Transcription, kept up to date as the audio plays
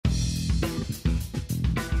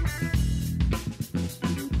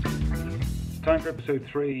Time for episode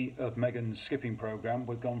 3 of Megan's skipping program.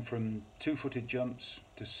 We've gone from two-footed jumps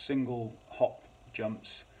to single hop jumps,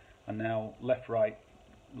 and now left-right,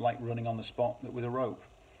 like running on the spot, but with a rope.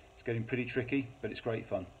 It's getting pretty tricky, but it's great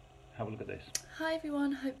fun. Have a look at this. Hi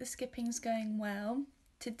everyone, hope the skipping's going well.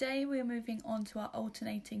 Today we're moving on to our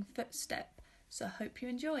alternating foot step, so hope you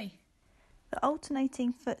enjoy. The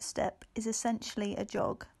alternating foot step is essentially a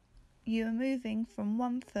jog. You are moving from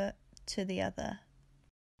one foot to the other.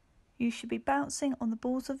 You should be bouncing on the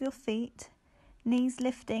balls of your feet, knees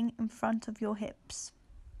lifting in front of your hips.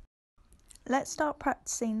 Let's start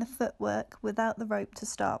practicing the footwork without the rope to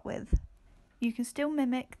start with. You can still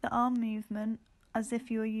mimic the arm movement as if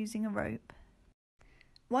you were using a rope.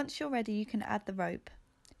 Once you're ready, you can add the rope.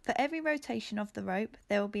 For every rotation of the rope,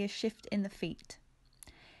 there will be a shift in the feet.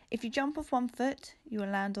 If you jump off one foot, you will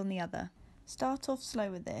land on the other. Start off slow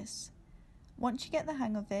with this. Once you get the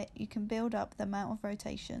hang of it, you can build up the amount of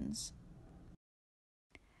rotations.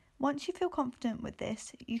 Once you feel confident with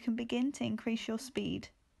this, you can begin to increase your speed.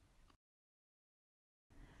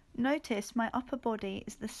 Notice my upper body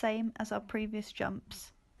is the same as our previous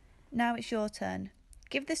jumps. Now it's your turn.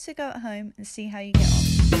 Give this a go at home and see how you get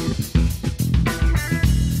on.